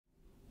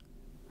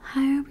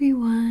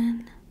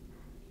everyone,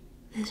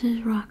 this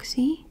is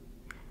Roxy.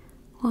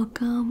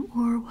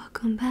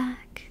 Welcome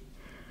back.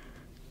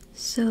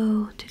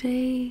 So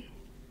today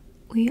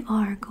we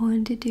are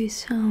going to do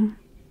some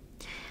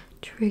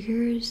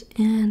triggers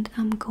and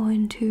I'm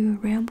going to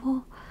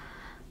ramble.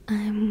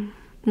 I'm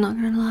not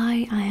gonna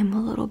lie, I am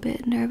a little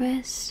bit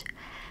nervous.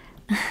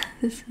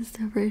 This is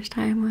the first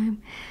time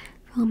I'm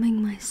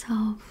filming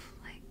myself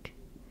like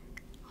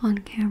on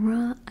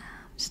camera.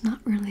 It's not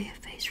really a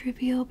face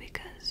reveal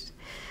because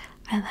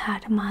I've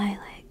had my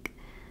like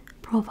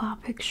profile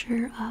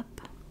picture up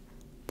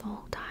the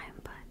whole time,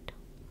 but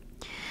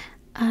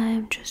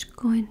I'm just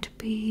going to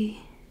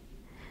be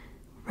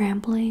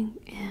rambling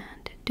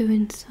and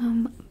doing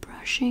some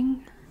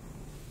brushing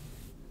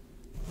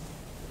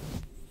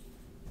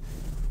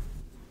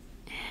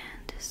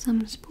and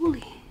some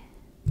spoolie.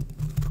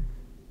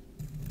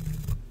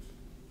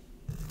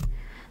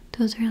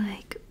 Those are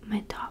like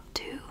my top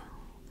two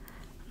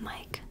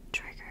mic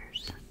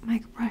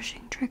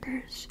brushing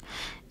triggers.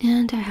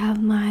 And I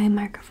have my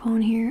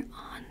microphone here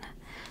on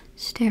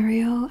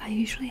stereo. I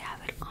usually have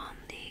it on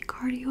the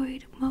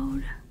cardioid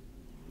mode,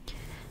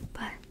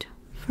 but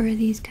for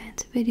these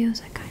kinds of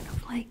videos I kind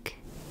of like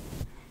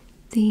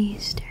the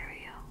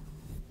stereo.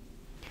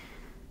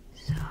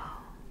 So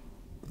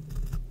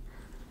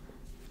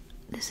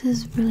this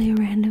is really a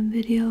random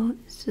video.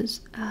 This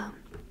is a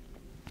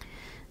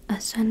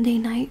Sunday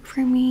night for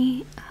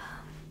me.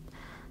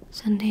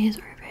 Sundays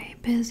are very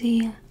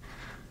busy.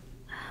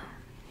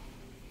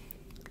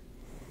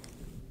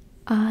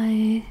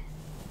 I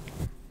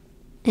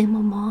am a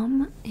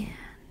mom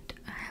and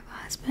I have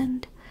a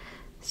husband,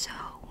 so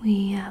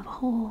we have a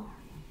whole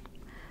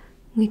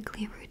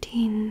weekly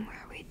routine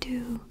where we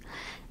do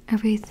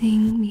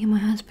everything. Me and my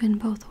husband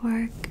both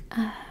work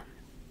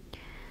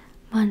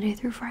Monday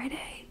through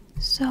Friday,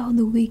 so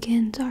the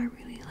weekends are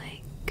really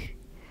like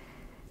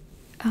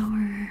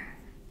our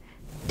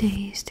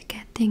days to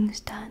get things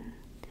done.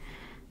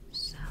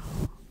 So,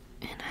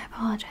 and I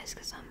apologize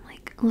because I'm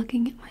like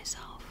looking at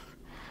myself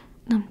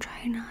and I'm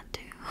trying not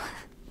to.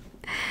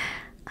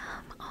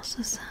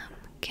 Also some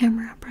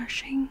camera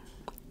brushing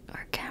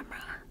or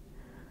camera.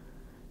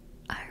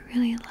 I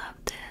really love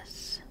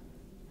this.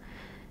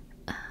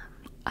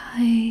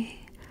 I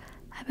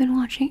have been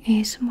watching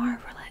ASMR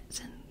for like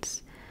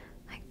since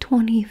like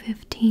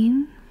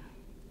 2015,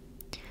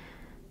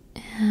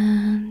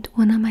 and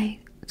one of my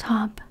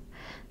top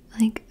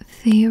like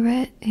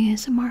favorite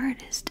ASMR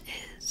artist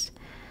is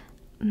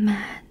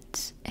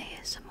Matt's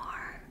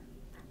ASMR.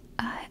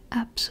 I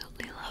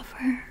absolutely love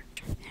her.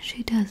 And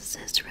she does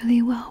this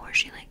really well where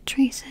she like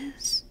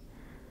traces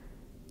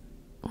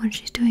when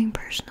she's doing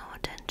personal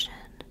attention.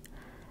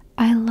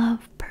 I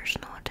love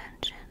personal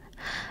attention.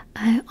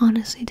 I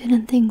honestly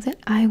didn't think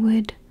that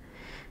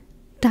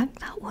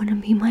that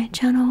wouldn't be my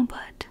channel,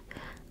 but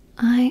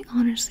I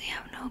honestly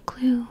have no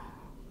clue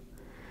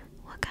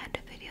what kind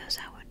of videos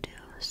I would do.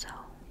 So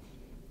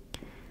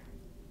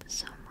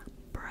some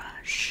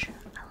brush.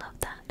 I love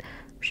that.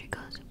 She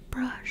goes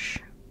brush,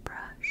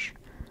 brush,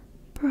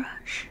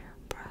 brush,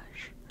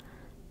 brush,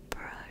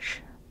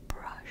 brush,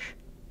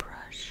 brush,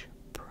 brush,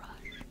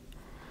 brush,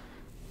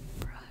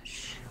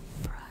 brush,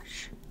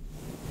 brush,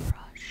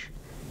 brush,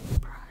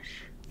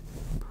 brush,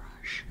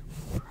 brush,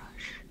 brush,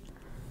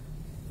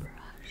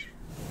 brush,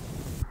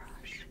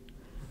 brush,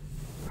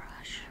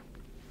 brush.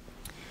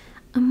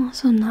 I'm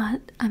also not,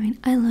 I mean,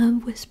 I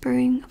love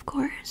whispering, of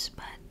course,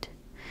 but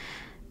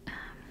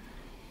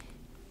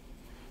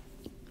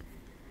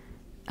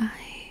I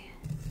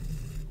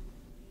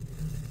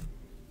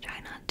try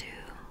not to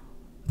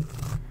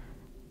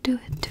do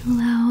it too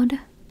loud,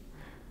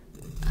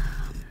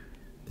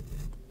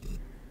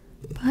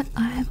 but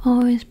I've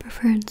always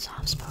preferred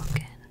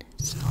soft-spoken,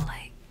 so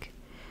like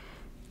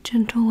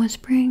gentle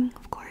whispering.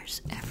 Of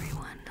course,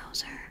 everyone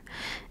knows her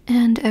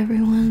and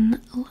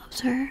everyone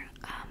loves her.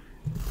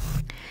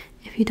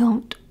 If you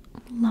don't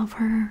love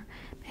her,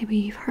 maybe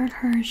you've heard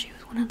her. She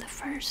was one of the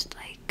first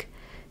like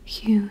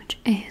huge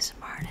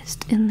ASMR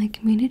artists in the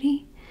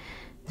community,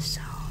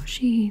 so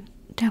she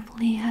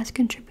definitely has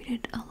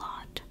contributed a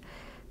lot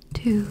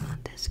to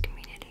this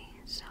community,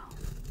 so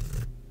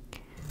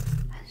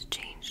has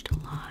changed a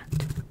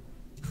lot.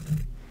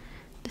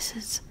 This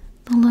is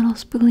the little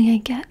spoolie I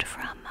get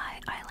from my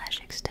eyelash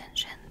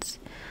extensions.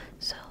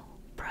 So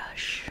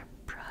brush,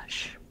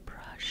 brush,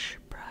 brush,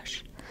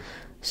 brush.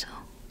 So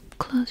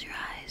close your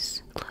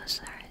eyes,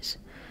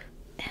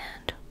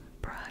 and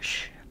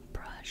brush,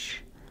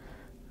 brush,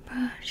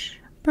 brush,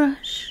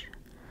 brush.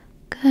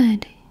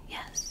 Good,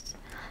 yes.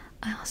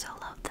 I also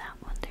love that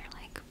one. They're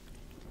like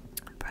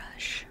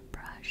brush,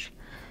 brush.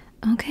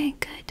 Okay,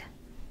 good.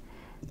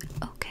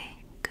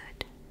 Okay,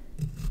 good.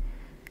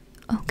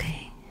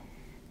 Okay,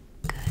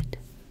 good.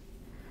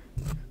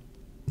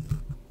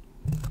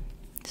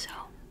 So,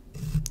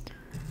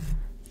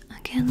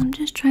 again, I'm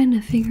just trying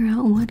to figure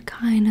out what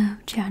kind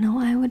of channel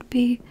I would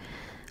be.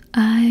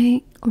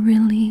 I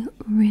really,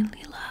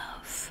 really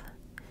love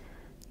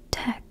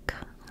tech,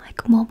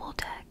 like mobile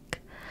tech,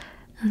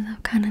 as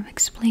I've kind of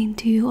explained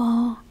to you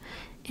all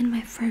in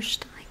my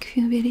first like like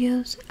few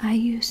videos, I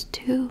used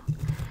to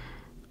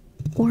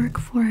work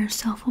for a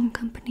cell phone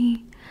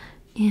company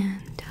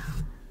and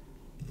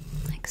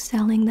like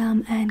selling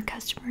them and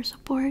customer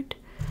support.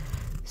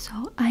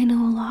 So I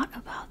know a lot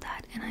about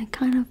that, and I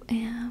kind of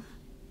am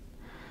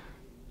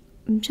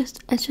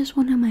it's just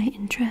one of my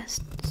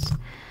interests,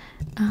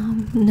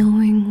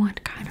 knowing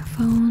what kind of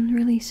phone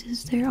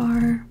releases there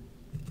are.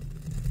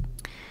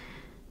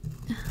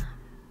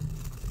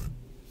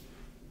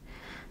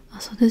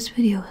 Also, this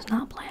video is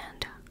not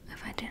planned.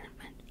 If I didn't,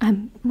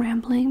 I'm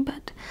rambling,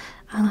 but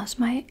I lost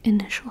my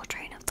initial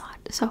train of thought.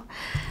 So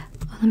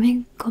let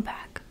me go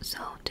back. So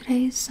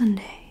today is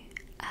Sunday.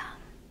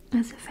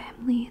 As a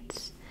family,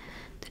 it's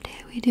the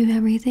day we do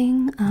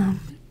everything.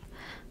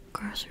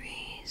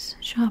 Groceries,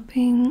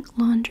 shopping,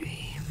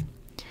 laundry,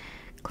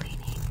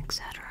 cleaning,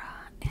 etc.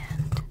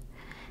 And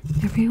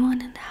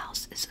everyone in the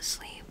house is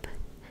asleep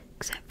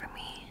except for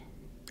me.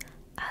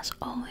 As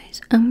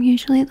always, I'm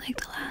usually like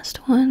the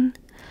last one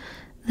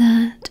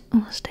that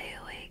will stay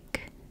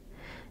awake,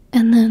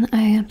 and then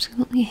I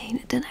absolutely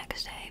hate it the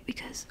next day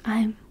because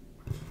I'm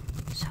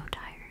so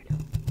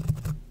tired.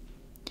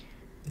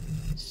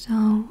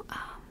 So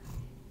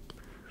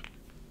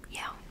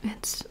yeah,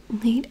 it's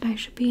late. I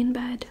should be in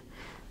bed,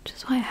 which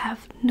is why I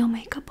have no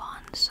makeup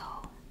on. So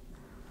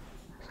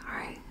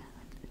sorry.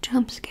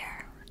 Jump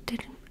scare.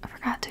 I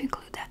forgot to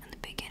include that in the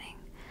beginning.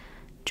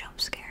 Jump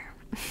scare.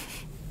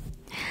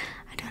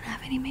 I don't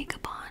have any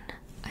makeup on.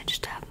 I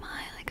just have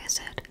my, like I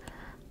said,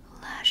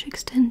 lash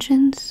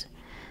extensions.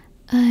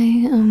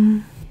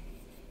 I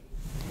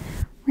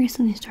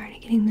recently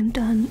started getting them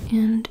done,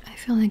 and I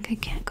feel like I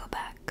can't go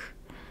back.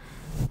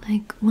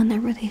 Like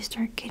whenever they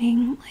start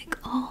getting like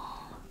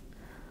all,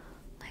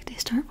 like they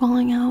start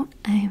falling out,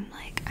 I'm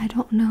like, I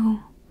don't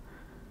know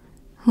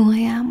who I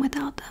am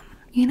without them.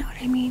 You know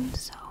what I mean?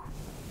 So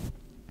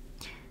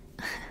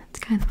it's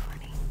kind of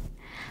funny.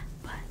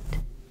 But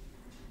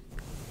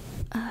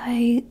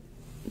I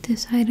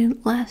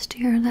decided last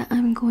year that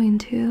I'm going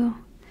to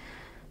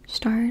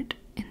start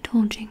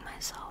indulging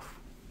myself.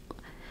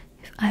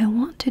 If I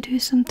want to do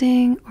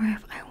something, or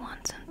if I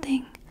want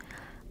something,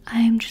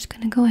 I'm just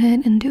gonna go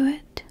ahead and do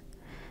it,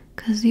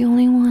 because the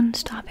only one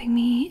stopping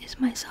me is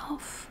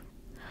myself.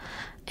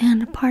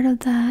 And a part of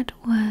that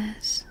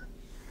was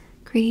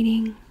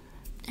creating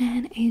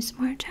an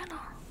ASMR channel.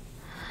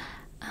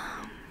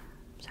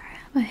 Sorry, I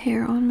have a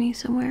hair on me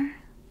somewhere.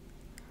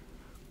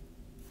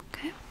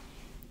 Okay.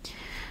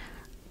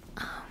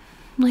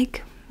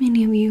 Like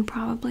many of you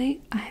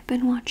probably, I've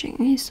been watching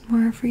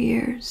ASMR for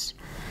years.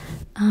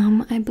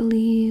 I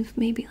believe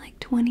maybe like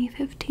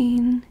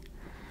 2015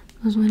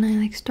 was when I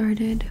like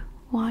started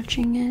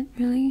watching it,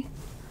 really.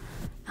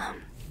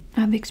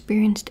 I've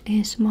experienced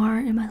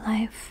ASMR in my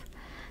life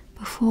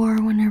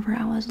before, whenever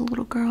I was a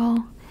little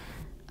girl.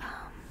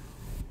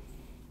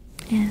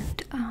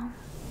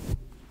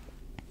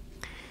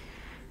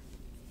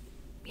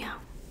 Yeah.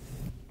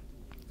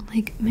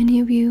 Like many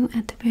of you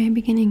at the very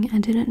beginning, I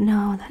didn't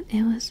know that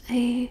there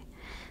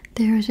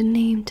was a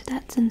name to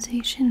that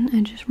sensation.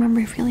 I just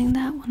remember feeling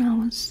that when I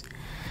was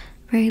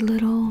very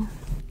little,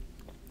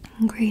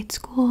 in grade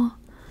school,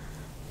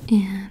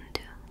 and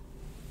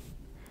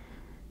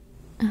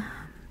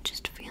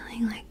just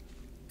feeling like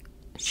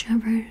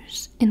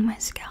shivers in my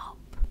scalp.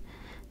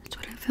 That's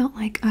what I felt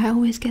like. I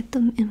always get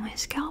them in my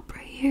scalp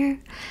right here,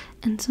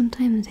 and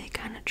sometimes they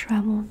kind of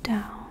travel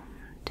down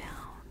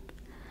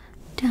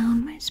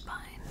my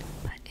spine,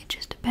 but it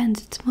just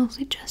depends. It's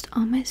mostly just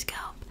on my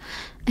scalp.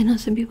 I know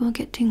some people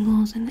get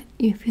tingles and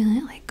you feel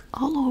it like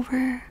all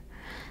over.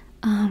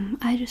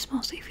 I just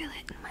mostly feel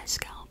it in my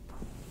scalp.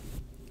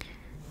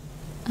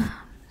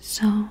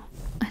 So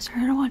I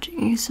started watching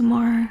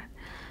ASMR,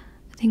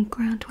 I think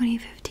around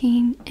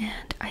 2015,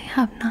 and I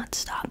have not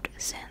stopped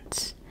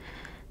since.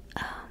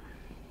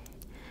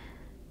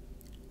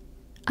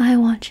 I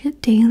watch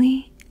it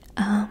daily,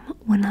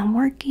 when I'm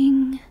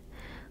working,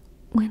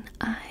 when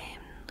I'm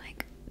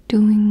like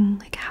doing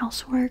like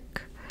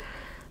housework,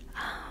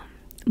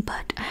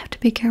 but I have to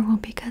be careful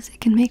because it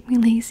can make me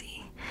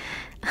lazy,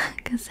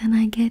 because then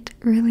I get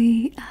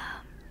really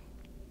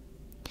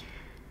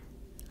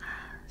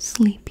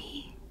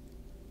sleepy,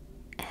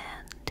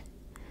 and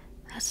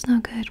that's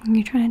not good when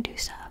you're trying to do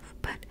stuff.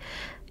 But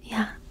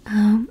yeah,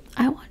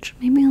 I watch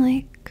maybe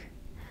like,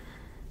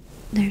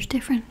 there's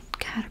different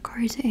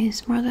categories of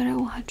ASMR that I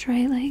watch,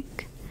 right?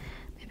 Like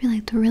maybe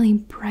like the really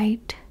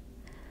bright,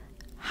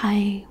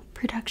 high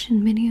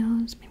production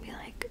videos, maybe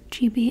like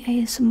GB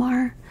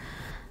ASMR.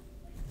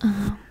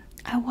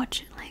 I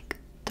watch it like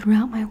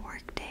throughout my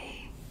work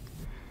day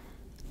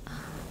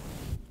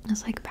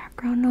as like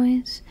background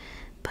noise,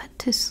 but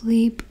to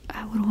sleep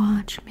I would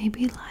watch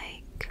maybe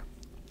like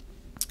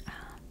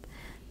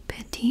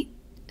Petite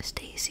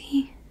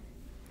Stacy.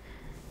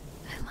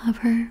 I love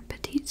her.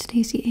 Petite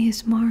Stacy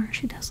ASMR.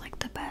 She does like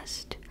the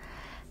best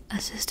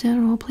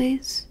assistant role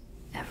plays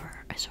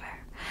ever, I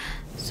swear.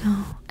 So,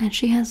 and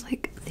she has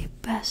like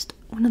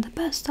one of the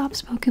best soft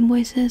spoken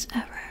voices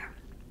ever.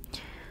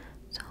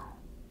 So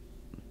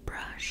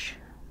brush,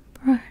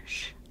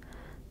 brush,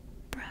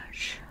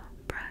 brush,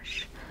 brush,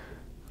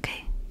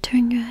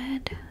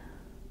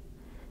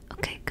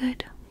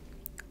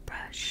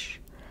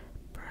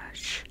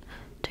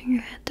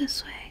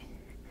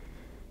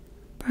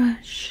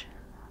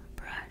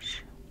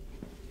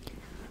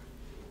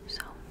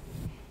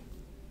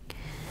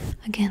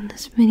 Again,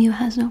 this video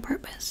has no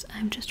purpose.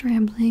 I'm just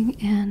rambling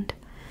and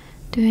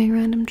doing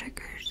random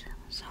triggers.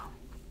 So,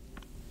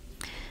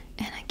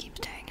 and I keep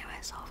staring at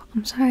myself.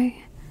 I'm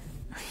sorry.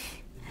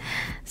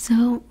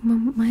 So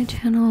my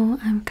channel,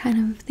 I'm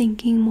kind of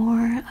thinking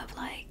more of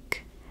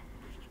like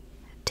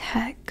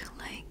tech,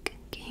 like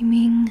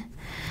gaming,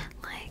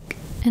 like,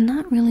 and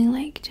not really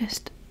like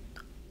just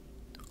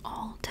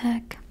all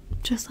tech,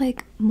 just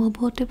like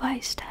mobile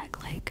device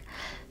tech, like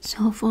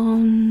cell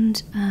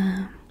phones,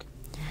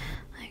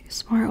 like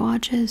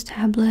smartwatches,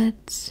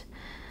 tablets,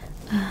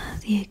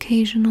 the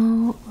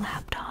occasional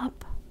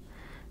laptop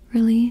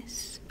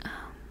release.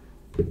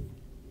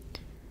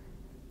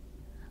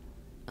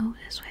 Oh,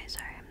 this way,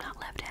 sorry, I'm not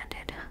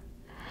left-handed.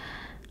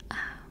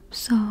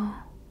 So,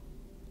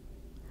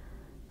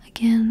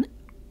 again,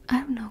 I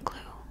have no clue.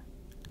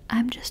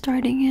 I'm just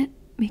starting it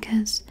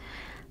because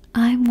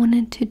I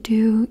wanted to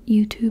do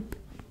YouTube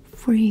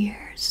for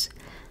years.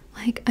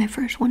 Like, I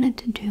first wanted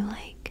to do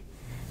like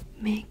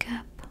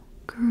makeup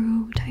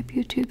guru type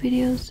YouTube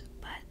videos,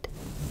 but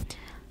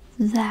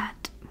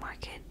that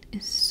market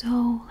is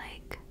so,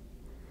 like,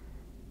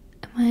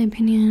 in my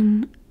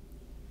opinion,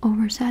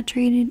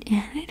 oversaturated,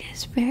 and it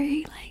is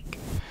very like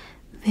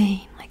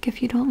vain. Like,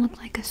 if you don't look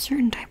like a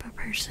certain type of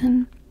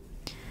person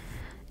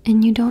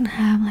and you don't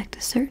have like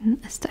the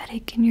certain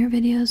aesthetic in your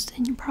videos,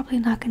 then you're probably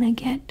not gonna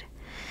get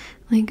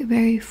like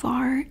very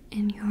far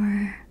in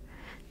your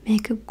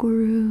makeup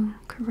guru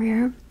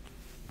career.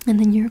 And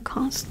then you're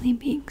constantly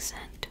being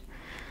sent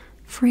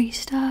free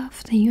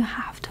stuff that you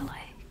have to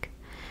like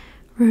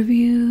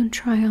review and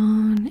try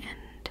on,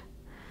 and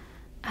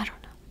I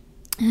don't know.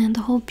 And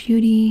the whole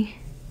beauty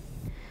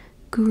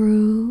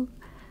guru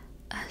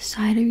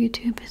side of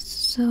YouTube is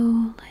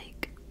so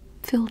like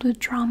filled with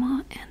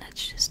drama, and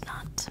it's just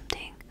not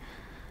something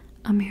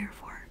I'm here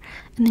for.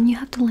 And then you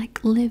have to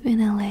like live in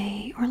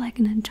LA or like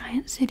in a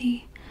giant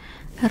city.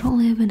 I don't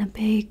live in a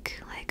big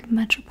like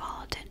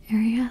metropolitan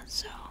area,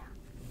 so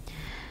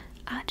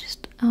I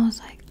was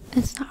like,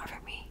 it's not for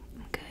me.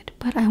 I'm good.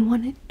 But I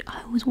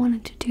always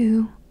wanted to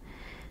do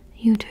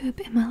YouTube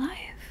in my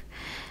life.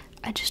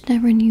 I just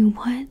never knew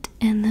what.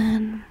 And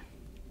then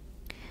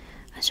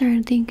I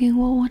started thinking,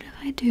 well, what if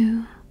I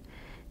do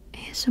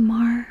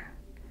ASMR?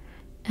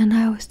 And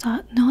I always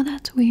thought, no,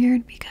 that's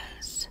weird,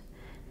 because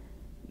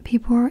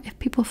if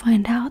people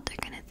find out, they're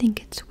gonna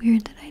think it's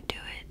weird that I do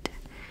it.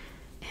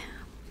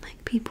 And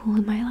like people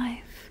in my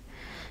life.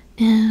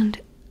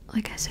 And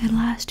like I said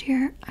last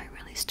year, I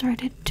really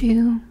started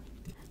to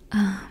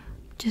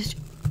just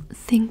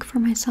think for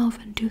myself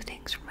and do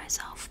things for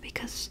myself,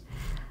 because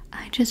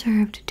I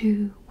deserve to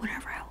do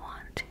whatever I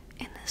want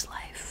in this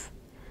life.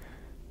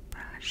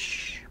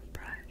 Brush,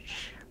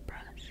 brush,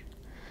 brush,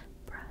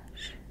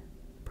 brush,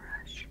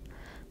 brush,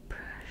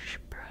 brush,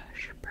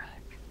 brush,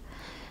 brush.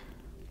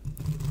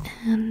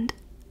 And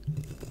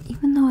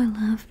even though I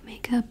love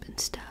makeup and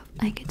stuff,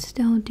 I could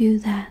still do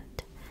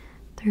that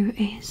through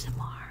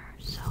ASMR.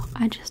 So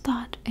I just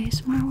thought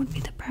ASMR would be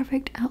the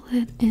perfect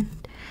outlet, and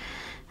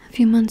a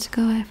few months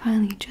ago I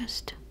finally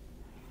just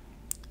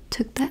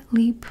took that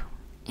leap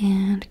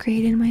and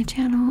created my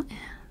channel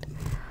and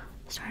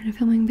started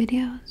filming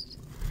videos.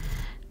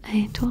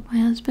 I told my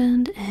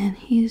husband, and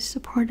he's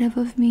supportive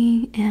of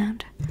me,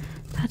 and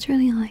that's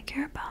really all I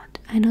care about.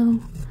 I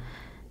know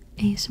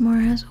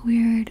ASMR has a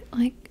weird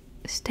like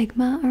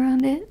stigma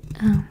around it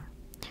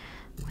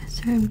with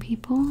certain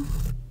people,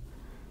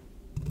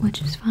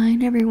 which is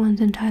fine.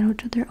 Everyone's entitled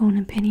to their own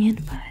opinion,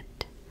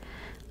 but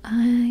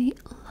I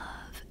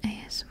love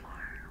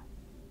ASMR.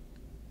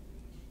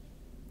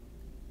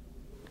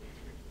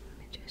 Let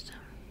me do some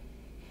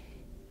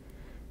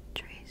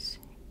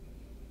tracing.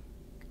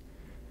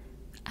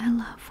 I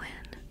love when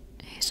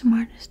ASMR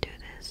artists do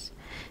this.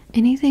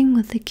 Anything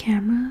with the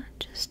camera,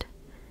 just,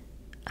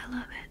 I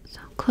love it. So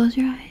close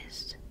your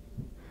eyes.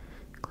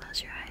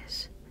 Close your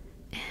eyes.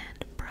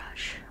 And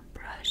brush,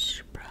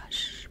 brush,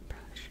 brush,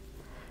 brush.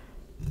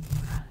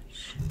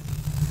 Brush,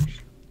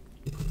 brush.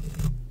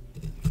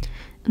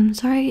 I'm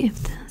sorry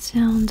if the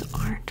sounds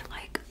aren't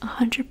like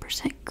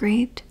 100%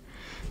 great.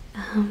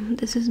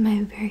 This is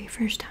my very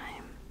first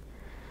time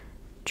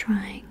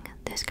trying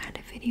this kind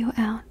of video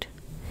out.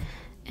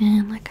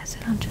 And like I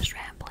said, I'm just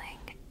rambling,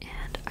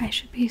 and I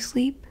should be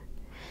asleep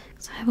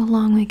because I have a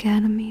long week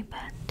ahead of me,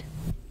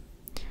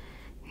 but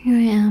here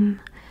I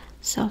am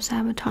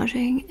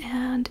self-sabotaging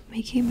and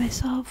making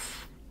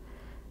myself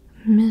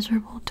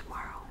miserable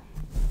tomorrow,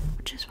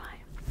 which is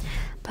fine.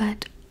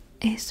 But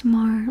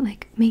ASMR,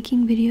 like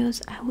making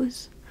videos, I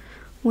was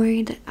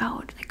worried that I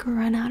would like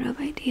run out of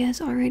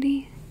ideas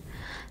already,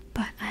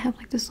 but I have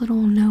like this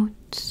little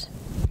notes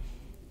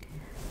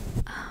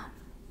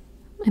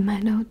in my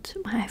notes,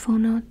 my iPhone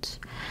notes,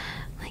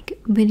 like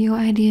video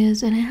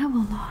ideas, and I have a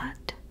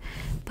lot,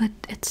 but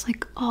it's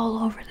like all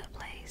over the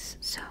place.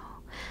 So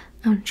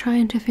I'm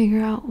trying to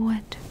figure out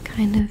what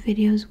kind of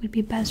videos would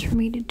be best for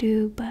me to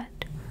do,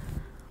 but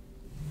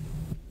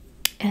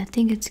I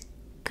think it's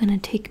gonna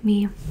take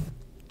me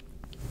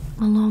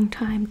a long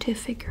time to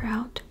figure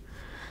out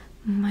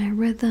my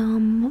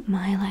rhythm,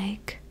 my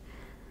like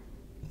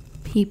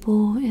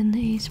people in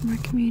the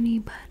ASMR community,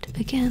 but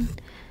again,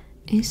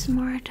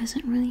 ASMR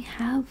doesn't really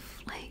have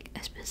like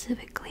a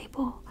specific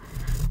label,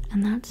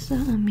 and that's the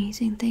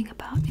amazing thing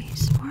about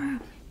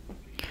ASMR.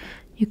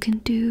 You can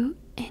do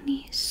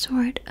any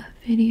sort of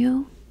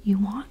video you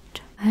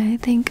want. I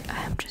think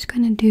I'm just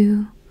gonna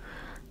do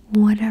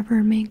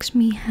whatever makes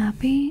me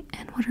happy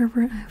and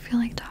whatever I feel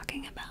like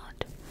talking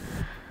about.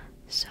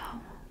 So,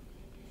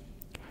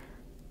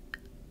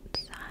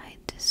 side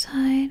to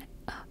side,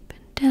 up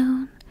and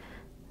down,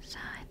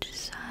 side to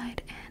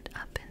side, and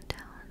up and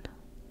down.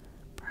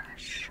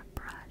 Brush,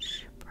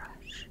 brush,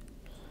 brush.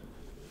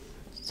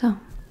 So,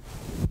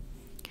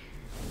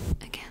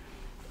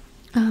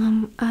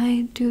 again,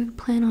 I do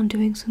plan on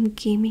doing some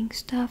gaming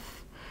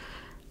stuff.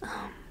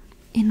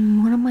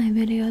 In one of my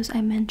videos,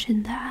 I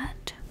mentioned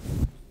that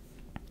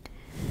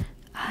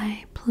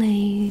I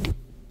played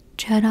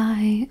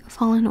Jedi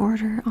Fallen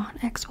Order on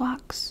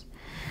Xbox.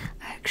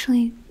 I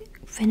actually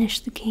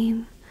finished the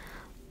game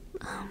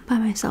by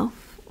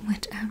myself,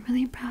 which I'm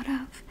really proud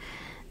of.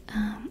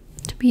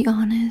 To be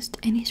honest,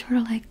 any sort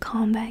of like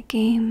combat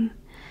game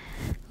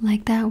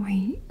like that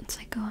where it's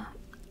like a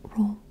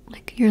role,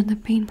 like you're the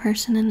main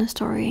person in the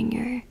story and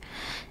you're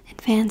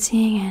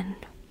advancing and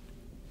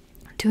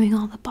doing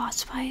all the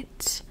boss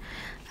fights.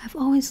 I've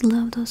always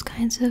loved those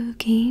kinds of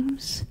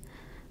games,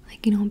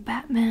 like, you know,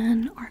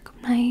 Batman,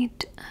 Arkham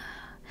Knight,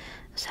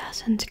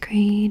 Assassin's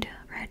Creed,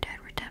 Red Dead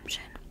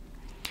Redemption.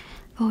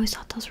 I've always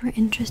thought those were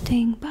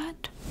interesting,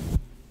 but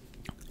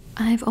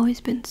I've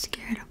always been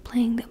scared of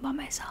playing them by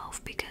myself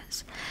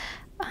because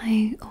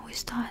I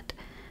always thought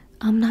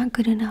I'm not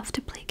good enough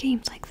to play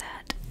games like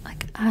that.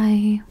 Like,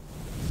 I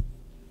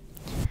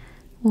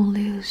will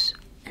lose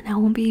and I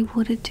won't be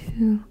able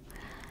to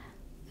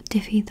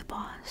defeat the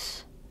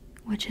boss,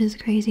 which is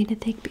crazy to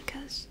think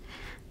because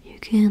you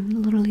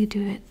can literally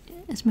do it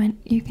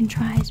you can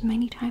try as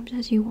many times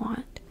as you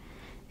want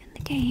in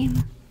the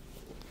game,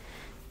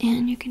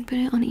 and you can put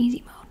it on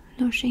easy mode.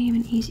 No shame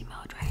in easy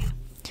mode, right?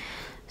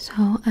 So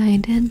I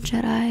did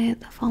Jedi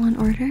the Fallen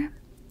Order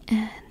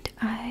and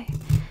I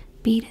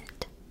beat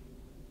it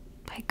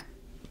like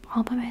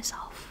all by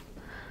myself.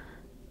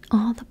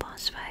 All the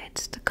boss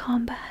fights, the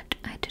combat,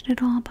 I did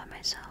it all by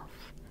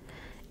myself,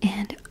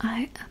 and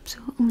I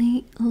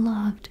absolutely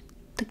loved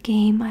the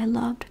game. I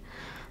loved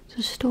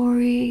the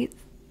story,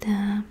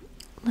 the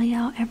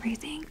layout,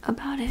 everything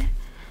about it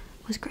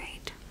was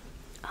great.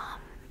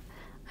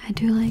 I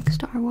do like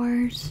Star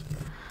Wars.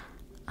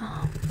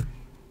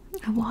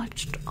 I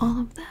watched all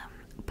of them,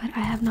 but I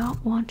have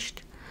not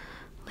watched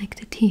like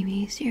the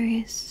TV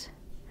series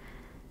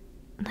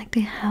like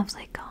they have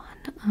like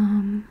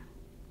on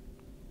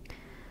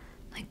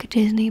like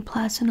Disney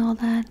Plus and all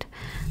that.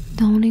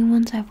 The only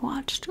ones I've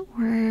watched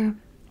were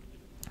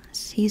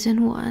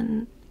season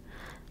 1,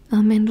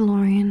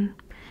 Mandalorian,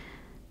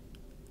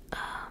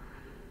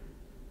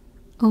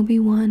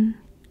 Obi-Wan,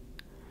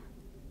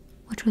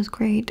 which was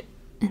great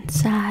and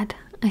sad.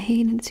 I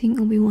hated seeing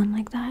Obi-Wan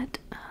like that,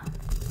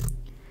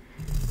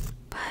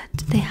 but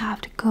they have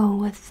to go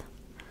with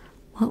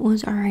what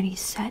was already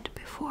set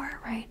before,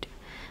 right?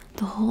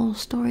 The whole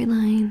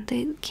storyline.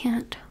 They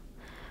can't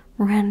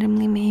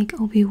randomly make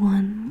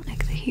Obi-Wan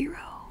like the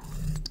hero,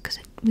 because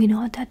we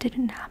know that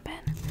didn't happen.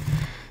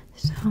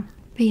 So,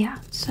 but yeah,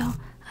 so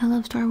I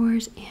love Star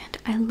Wars and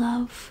I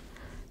love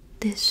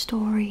this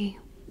story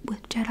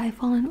with Jedi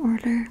Fallen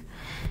Order,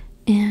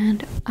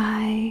 and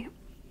I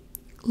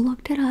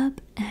looked it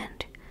up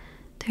and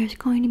there's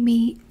going to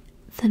be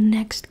the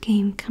next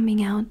game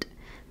coming out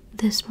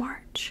this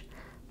March,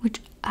 which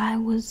I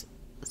was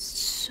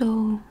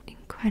so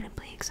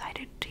incredibly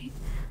excited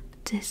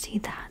to see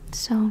that.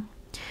 So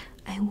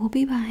I will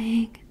be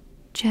buying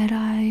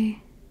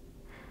Jedi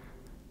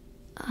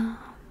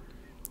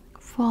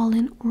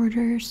Fallen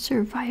Order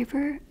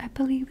Survivor, I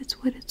believe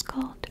it's what it's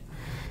called.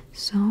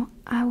 So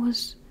I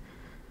was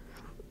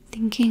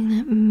thinking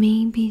that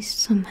maybe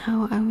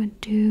somehow I would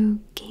do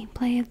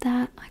gameplay of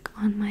that like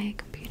on my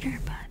computer,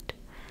 but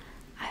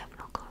I have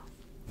no clue.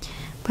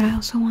 But I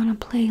also want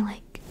to play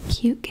like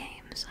cute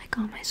games like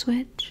on my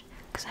Switch,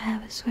 because I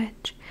have a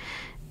Switch.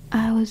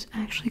 I was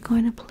actually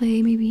going to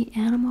play maybe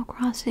Animal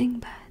Crossing,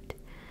 but I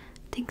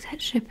think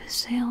that ship has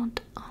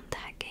sailed on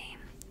that game.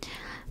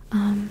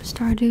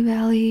 Stardew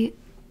Valley,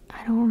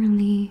 I don't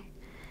really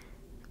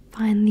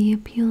find the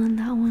appeal in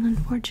that one,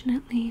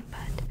 unfortunately,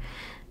 but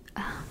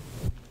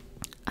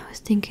I was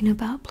thinking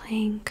about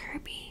playing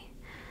Kirby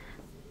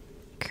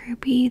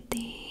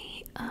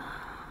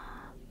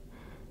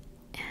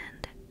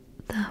and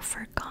the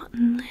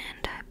Forgotten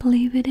Land, I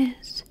believe it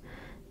is.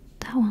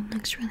 That one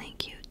looks really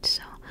cute,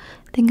 so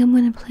I think I'm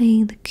gonna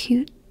play the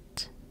cute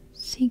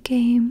sea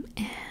game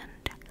and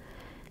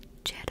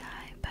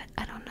Jedi, but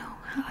I don't know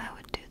how I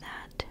would do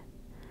that,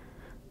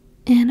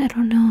 and I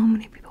don't know how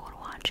many people would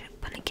watch it.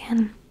 But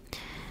again,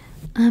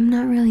 I'm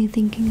not really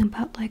thinking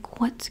about like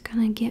what's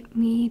gonna get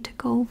me to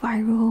go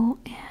viral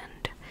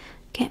and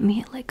get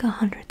me at like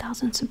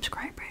 100,000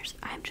 subscribers.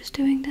 I'm just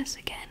doing this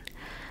again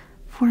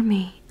for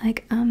me.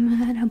 Like,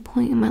 I'm at a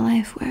point in my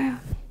life where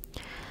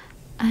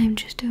I'm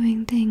just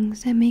doing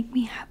things that make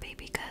me happy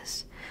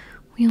because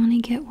we only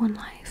get one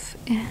life,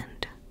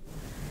 and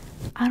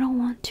I don't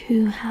want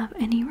to have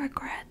any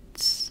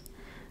regrets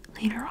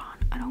later on.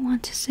 I don't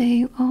want to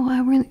say, oh,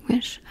 I really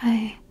wish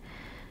I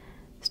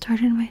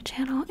started my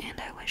channel and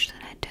I wish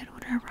that I did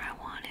whatever I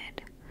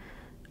wanted.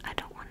 I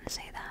don't want to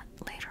say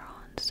that later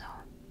on. So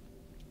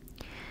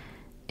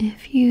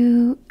if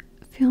you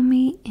feel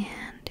me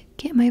and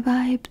get my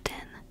vibe,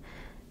 then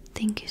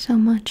thank you so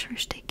much for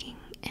sticking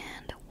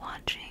and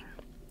watching.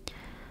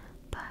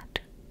 But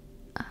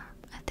I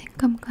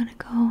think I'm gonna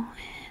go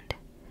and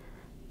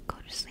go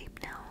to sleep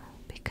now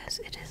because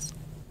it is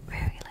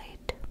very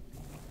late,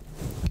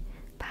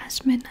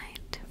 past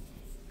midnight.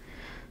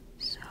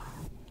 So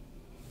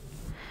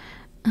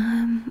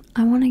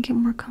I want to get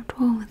more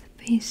comfortable with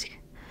basic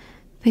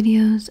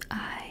videos.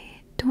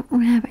 I don't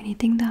really have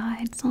anything to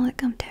hide. It's not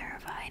like I'm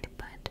terrified,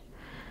 but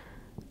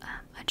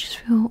I just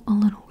feel a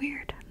little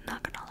weird,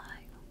 not gonna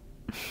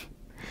lie.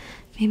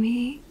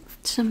 Maybe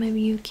some of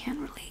you can't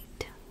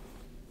relate.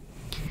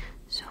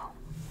 So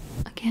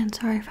again,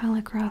 sorry if I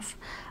look rough.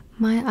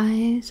 My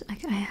eyes,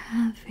 like, I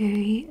have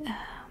very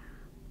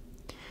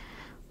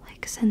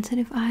like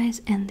sensitive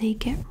eyes, and they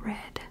get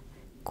red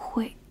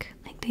quick.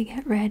 Like, they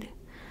get red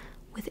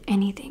with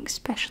anything,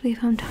 especially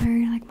if I'm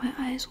tired. Like, my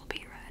eyes will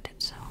be red.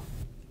 So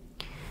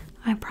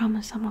I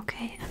promise I'm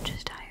okay, I'm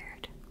just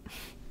tired.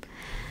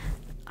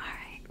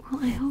 Alright,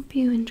 well, I hope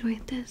you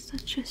enjoyed this.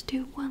 Let's just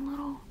do one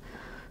little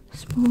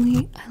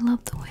spoolie. I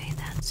love the way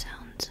that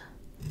sounds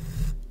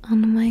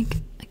on the mic.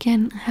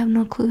 Again, I have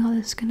no clue how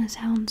this is gonna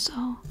sound, so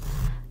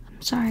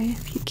I'm sorry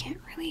if you can't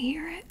really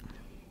hear it.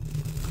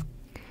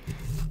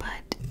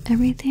 But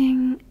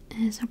everything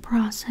is a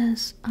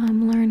process.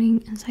 I'm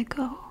learning as I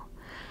go.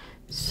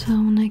 So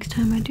next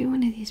time I do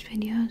one of these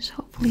videos,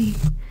 hopefully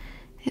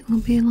it will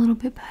be a little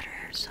bit better.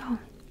 So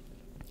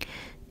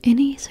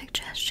any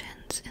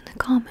suggestions in the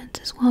comments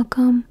is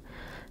welcome.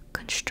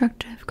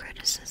 Constructive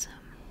criticism.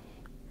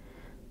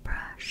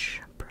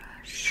 Brush,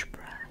 brush,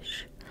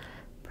 brush,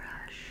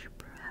 brush,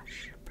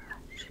 brush,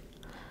 brush,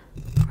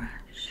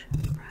 brush,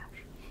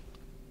 brush.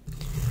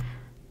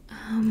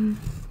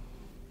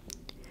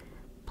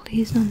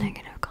 Please no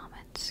negative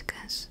comments,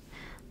 because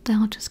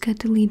they'll just get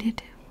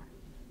deleted.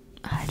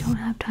 I don't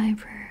have time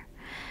for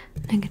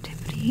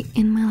negativity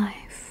in my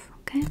life,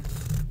 okay?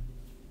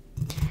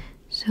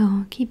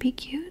 So keep it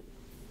cute.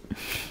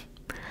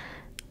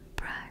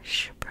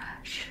 Brush,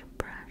 brush,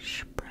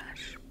 brush,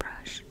 brush,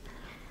 brush.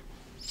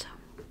 So,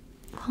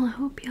 well, I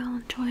hope y'all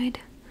enjoyed.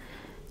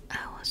 I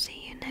will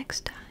see you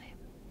next time.